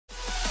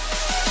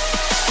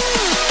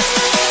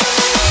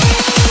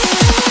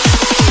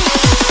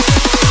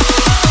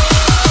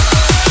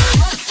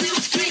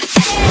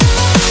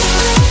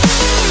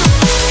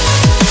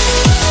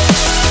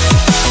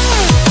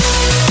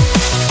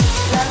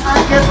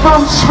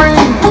from spring.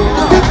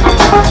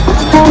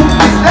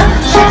 Let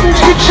the change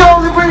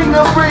control and bring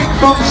a break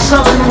from the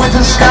southern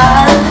winter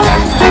sky.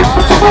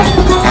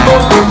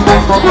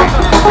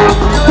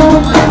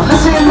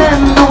 Listen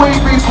and the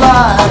wave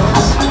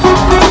replies.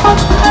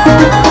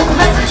 The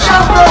message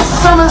of the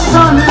summer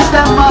sun is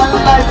that my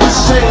life is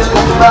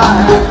sailing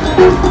by.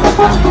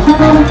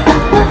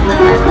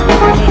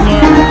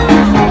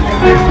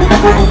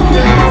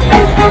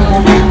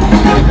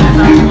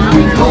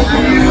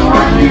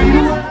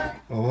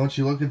 Well, won't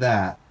you look at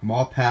that? I'm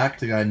all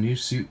packed. I got a new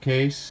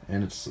suitcase,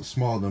 and it's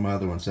smaller than my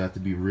other one, so I have to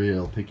be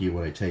real picky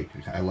what I take.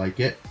 I like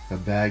it. A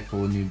bag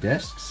full of new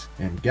discs,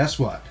 and guess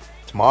what?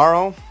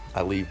 Tomorrow,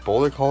 I leave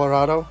Boulder,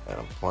 Colorado, and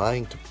I'm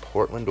flying to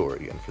Portland,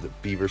 Oregon for the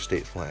Beaver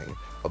State Fling.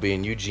 I'll be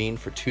in Eugene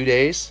for 2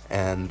 days,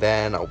 and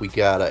then we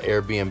got an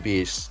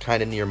Airbnb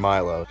kind of near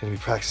Milo. Gonna be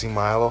practicing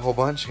Milo a whole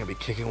bunch. Gonna be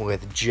kicking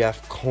with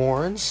Jeff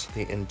Corns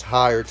the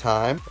entire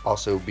time.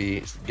 Also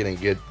be getting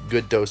a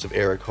good dose of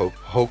Eric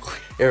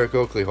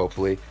Oakley,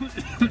 hopefully.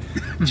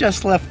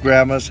 Just left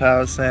Grandma's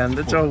house, and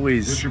it's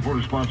always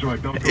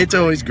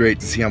great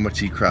to see how much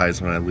he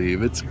cries when I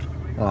leave. It's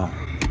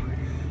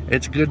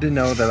good to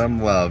know that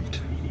I'm loved.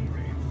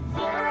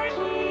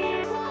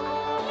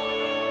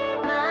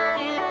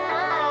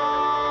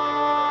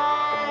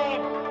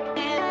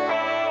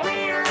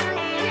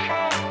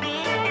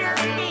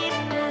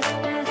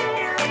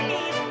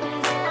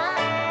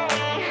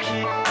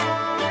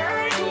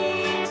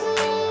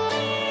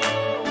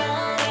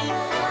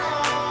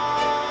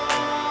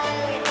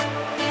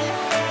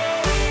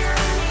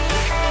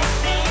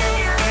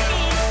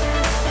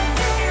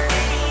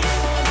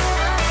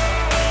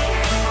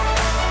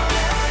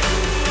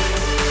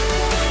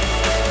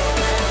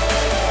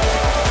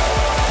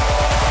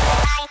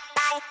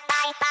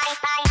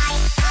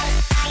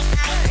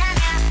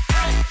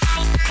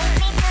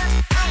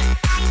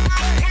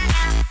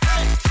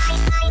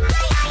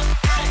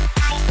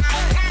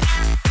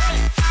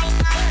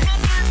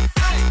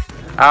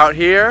 Out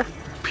here,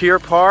 Pier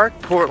Park,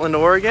 Portland,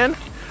 Oregon.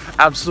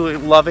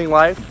 Absolutely loving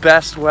life.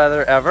 Best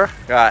weather ever.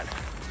 Got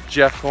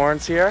Jeff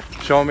Corns here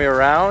showing me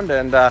around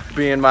and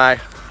being my,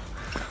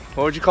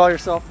 what would you call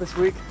yourself this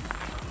week?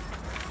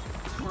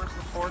 Tour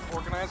support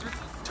organizer.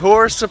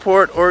 Tour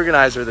support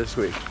organizer this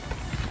week.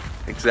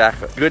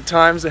 Exactly. Good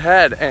times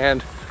ahead,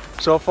 and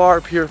so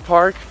far, Pier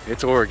Park,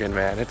 it's Oregon,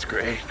 man. It's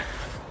great.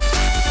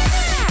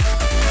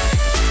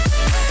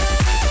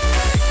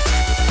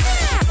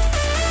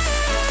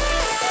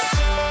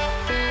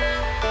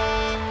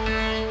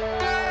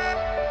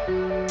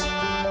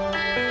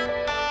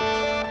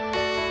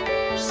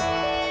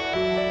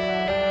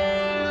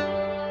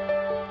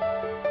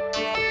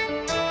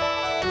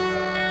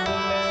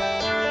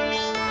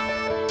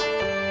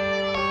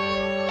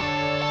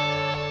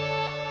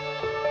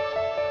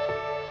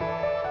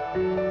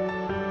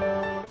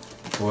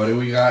 What do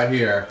we got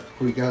here?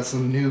 We got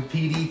some new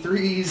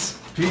PD3s.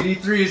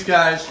 PD3s,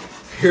 guys.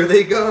 Here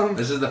they come.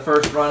 This is the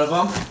first run of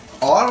them.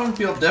 A lot of them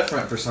feel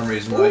different for some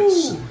reason. Like,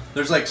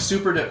 there's like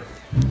super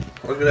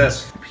Look at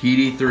this.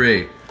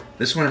 PD3.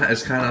 This one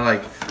is kind of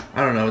like,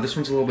 I don't know, this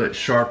one's a little bit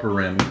sharper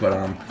rimmed,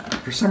 but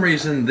for some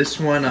reason this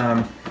one,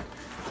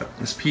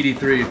 this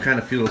PD3 kind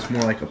of feels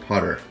more like a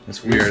putter.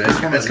 It's weird. It's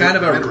kind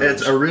of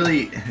it's a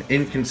really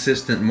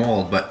inconsistent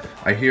mold, but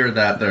I hear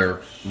that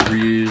they're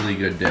really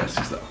good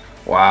discs though.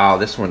 Wow,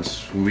 this one's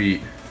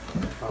sweet.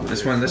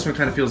 This one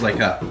kind of feels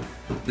like a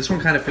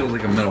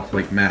Metal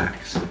Flake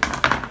Max.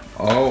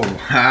 Oh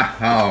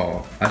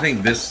wow! I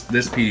think this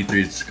PD3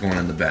 is going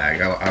in the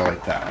bag. I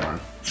like that one.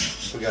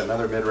 We got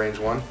another mid-range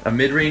one. A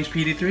mid-range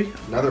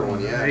PD3? Another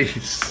one, yeah.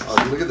 Nice.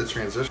 Oh, look at the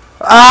transition.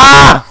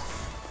 Ah!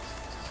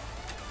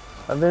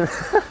 I've been.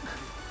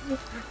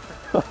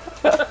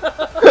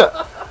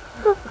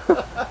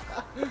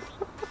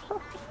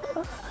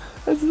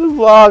 This is a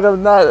vlog.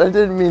 I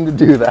didn't mean to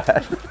do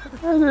that.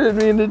 I didn't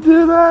mean to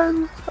do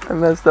that. I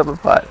messed up a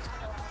putt.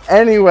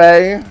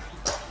 Anyway,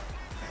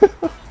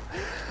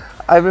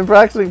 I've been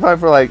practicing putt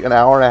for like an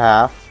hour and a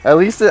half. At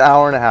least an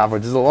hour and a half,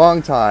 which is a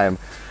long time.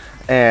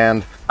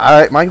 And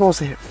my goal is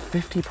to hit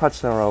 50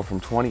 putts in a row from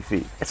 20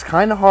 feet. It's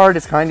kind of hard.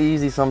 It's kind of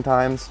easy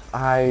sometimes.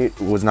 I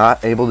was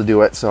not able to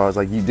do it, so I was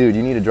like, dude,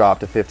 you need to drop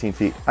to 15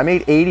 feet. I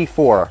made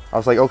 84. I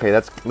was like, okay,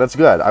 that's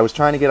good. I was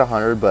trying to get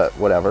 100, but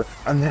whatever.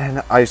 And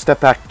then I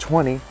stepped back to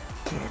 20,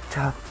 get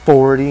to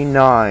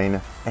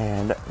 49,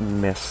 and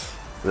miss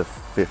the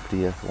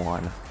 50th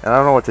one. And I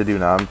don't know what to do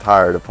now. I'm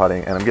tired of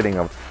putting, and I'm getting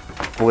a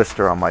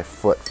blister on my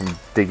foot from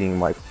digging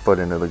my foot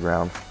into the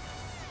ground.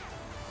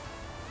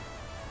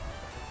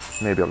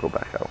 Maybe I'll go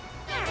back out.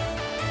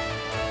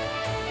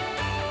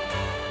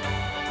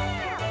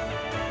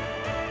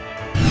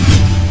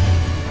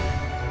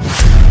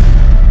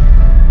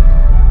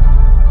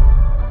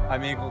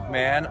 I'm Eagle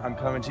Man. I'm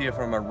coming to you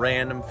from a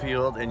random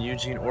field in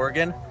Eugene,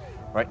 Oregon.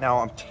 Right now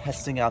I'm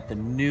testing out the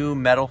new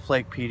Metal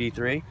Flake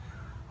PD3.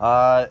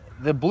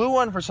 The blue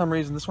one, for some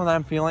reason, this one that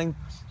I'm feeling,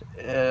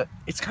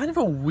 it's kind of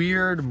a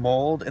weird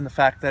mold in the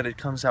fact that it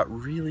comes out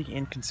really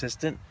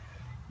inconsistent.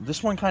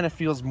 This one kind of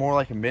feels more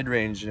like a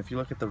mid-range, and if you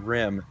look at the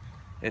rim,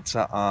 it's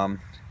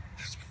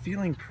It's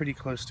feeling pretty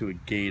close to a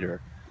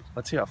gator.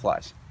 Let's see how it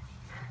flies.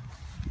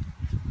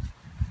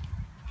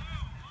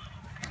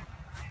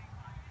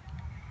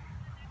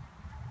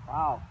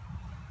 Wow,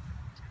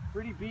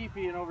 pretty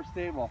beefy and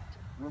overstable.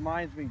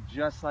 Reminds me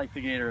just like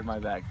the gator in my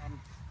bag.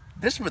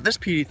 This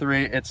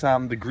PD3, it's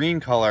the green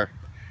color.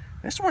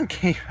 This one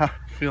came out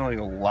feeling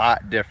a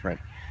lot different.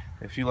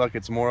 If you look,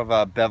 it's more of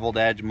a beveled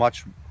edge,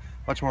 much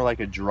more like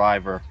a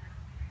driver.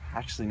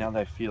 Actually, now that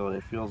I feel it,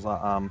 it feels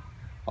a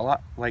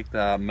lot like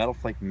the Metal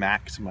Flake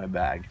Max in my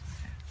bag.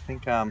 I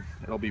think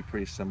it'll be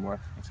pretty similar.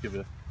 Let's give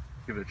it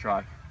a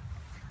try.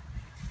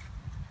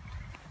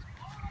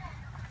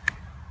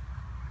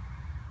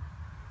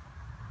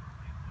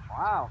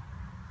 Wow,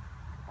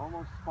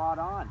 almost spot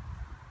on.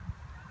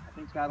 I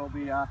think that'll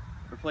be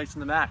replacing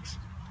the Max.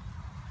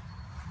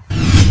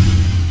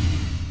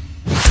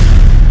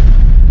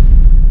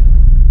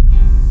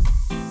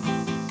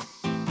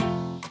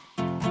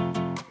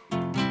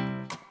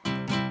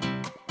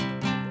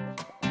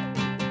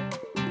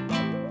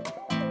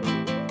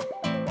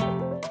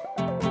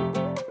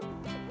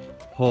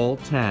 Hole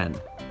 10.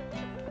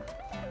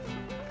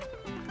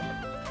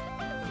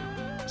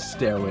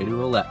 Stairway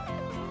to 11.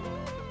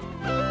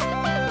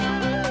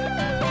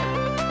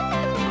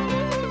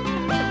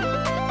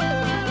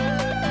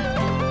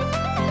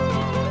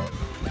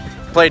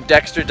 Played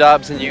Dexter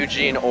Dubs in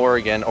Eugene,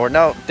 Oregon. Or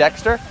no,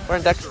 Dexter? We're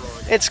in Dexter.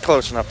 It's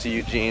close enough to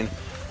Eugene.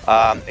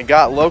 It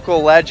got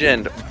local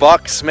legend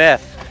Buck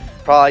Smith.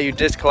 Probably you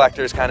disc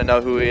collectors kind of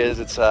know who he is.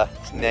 It's a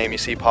name you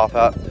see pop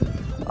up.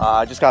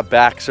 I just got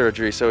back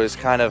surgery, so it's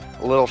kind of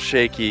a little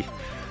shaky.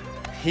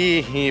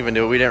 He even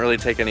knew it. We didn't really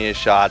take any of his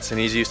shots, and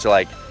he's used to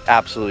like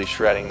absolutely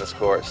shredding this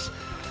course.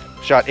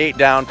 Shot 8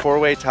 down,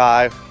 4-way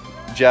tie.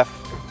 Jeff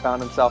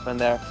found himself in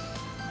there.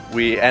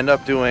 We end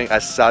up doing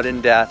a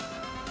sudden death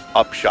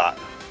upshot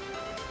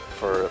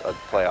for a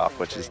playoff,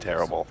 which is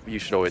terrible. You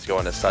should always go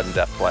in a sudden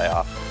death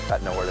playoff.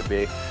 Got nowhere to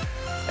be.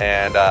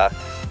 And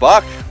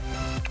Buck,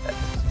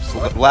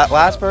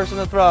 last person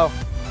to throw,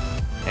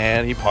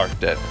 and he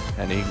parked it,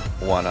 and he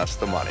won us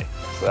the money.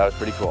 So that was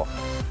pretty cool.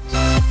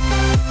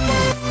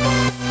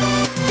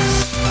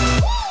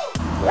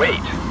 Wait.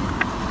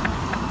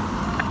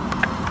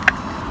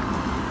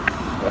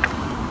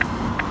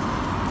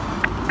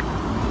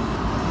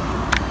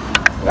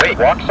 Wait,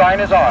 walk sign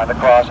is on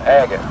across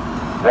Agate.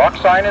 Walk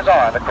sign is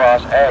on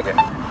across Agate.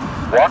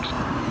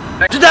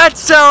 Did that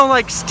sound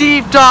like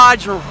Steve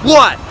Dodge or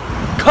what?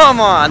 Come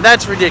on,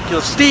 that's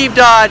ridiculous. Steve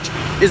Dodge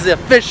is the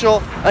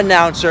official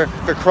announcer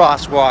for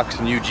crosswalks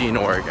in Eugene,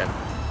 Oregon.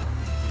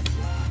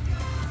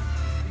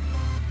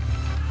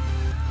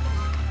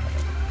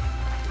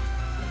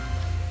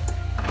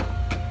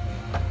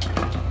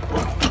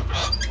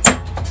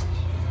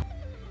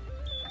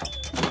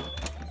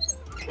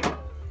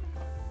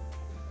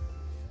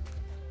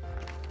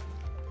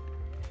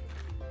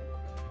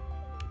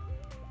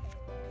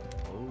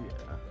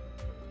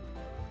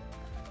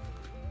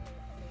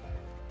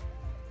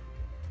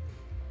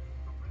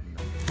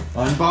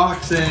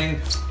 Unboxing.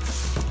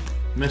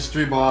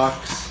 Mystery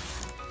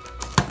box.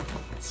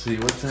 Let's see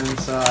what's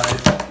inside.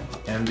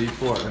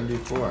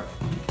 MD4.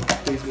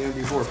 Please be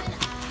MD4.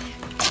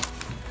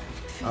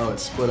 Oh,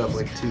 it's split up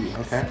like 2.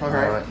 Okay.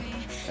 Alright.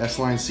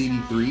 S-Line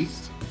CD3.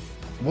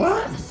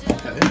 What?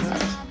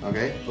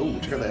 Okay. Oh,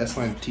 check out the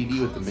S-Line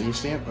TD with the mini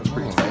stamp. That's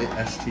pretty tight.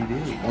 STD.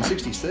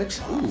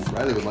 166. Ooh,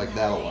 Riley would like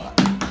that a lot.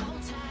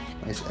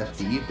 Nice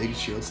FD, big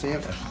shield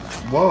stamp.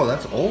 Whoa,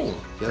 that's old.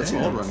 Yeah, that's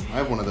an old one. I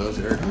have one of those.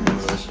 Eric has one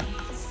of those.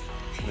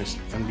 Nice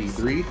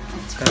MD3.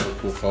 It's kind of a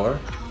cool color.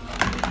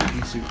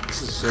 This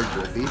is Serge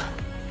Rippy.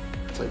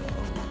 It's like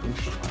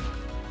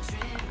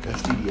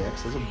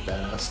STDX. That's a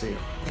badass stamp.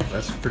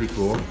 That's pretty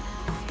cool.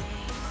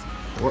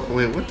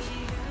 Wait, what?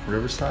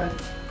 Riverside?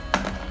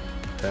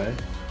 Okay.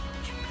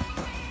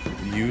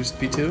 Used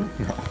P2?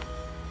 No.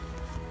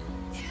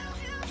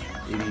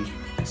 80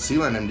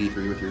 Sealand MD3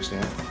 with your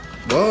stamp.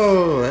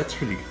 Whoa, that's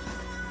pretty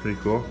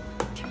cool.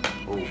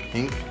 Oh,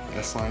 pink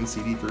S-Line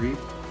CD3.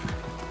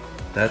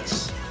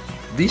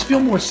 These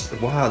feel more,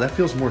 wow, that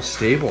feels more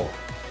stable.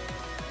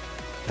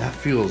 That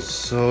feels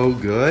so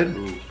good.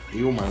 Ooh,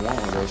 Eagle might want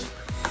one of those.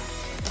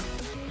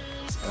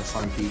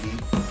 S-Line PD.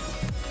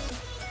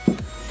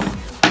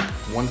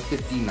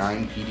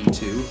 159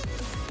 PD2.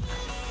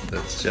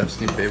 That's Jeff's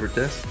new favorite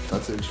disc.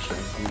 That's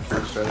interesting. I'm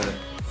first try the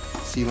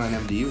Sealine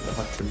MD with the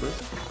Hut Timber.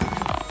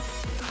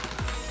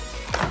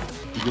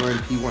 EUGENE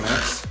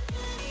P1X.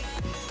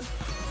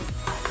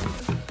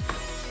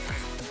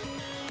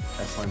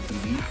 S-Line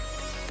PD.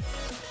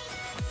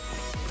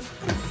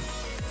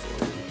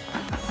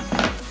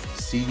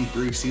 CD3,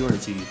 Sealine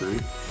CD3.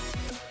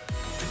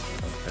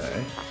 Okay.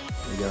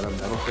 We got a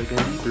Metal Flake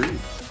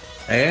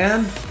MD3.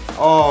 And?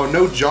 Oh,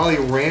 no Jolly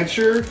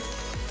Rancher?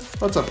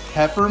 What's a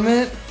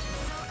peppermint?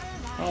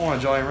 I don't want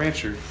a Jolly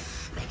Rancher.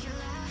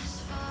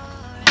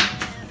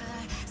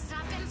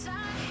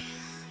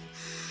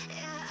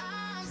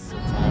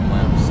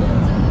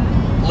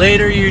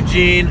 Later,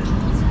 Eugene.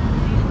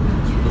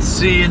 We'll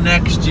see you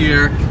next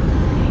year.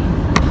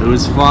 It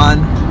was fun.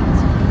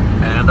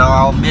 And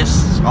I'll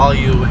miss all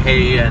you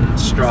hay and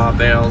straw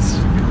bales.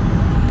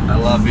 I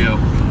love you.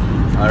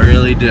 I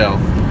really do.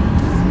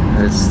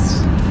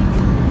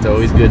 It's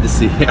always good to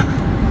see you.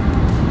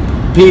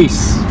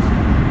 Peace.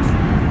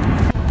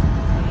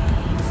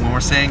 When we're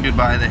saying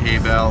goodbye to the hay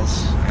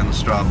bales and the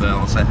straw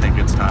bales, I think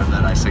it's time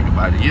that I say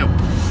goodbye to you.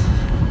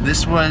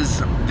 This was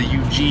the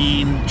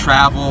Eugene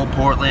travel,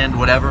 Portland,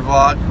 whatever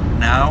vlog.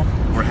 Now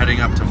we're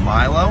heading up to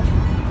Milo,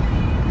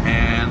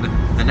 and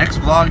the next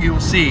vlog you will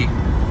see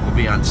will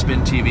be on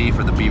Spin TV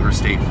for the Beaver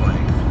State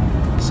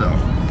Fling. So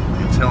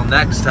until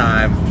next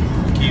time,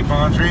 Keep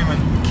on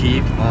dreaming.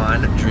 keep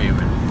on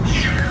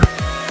dreaming.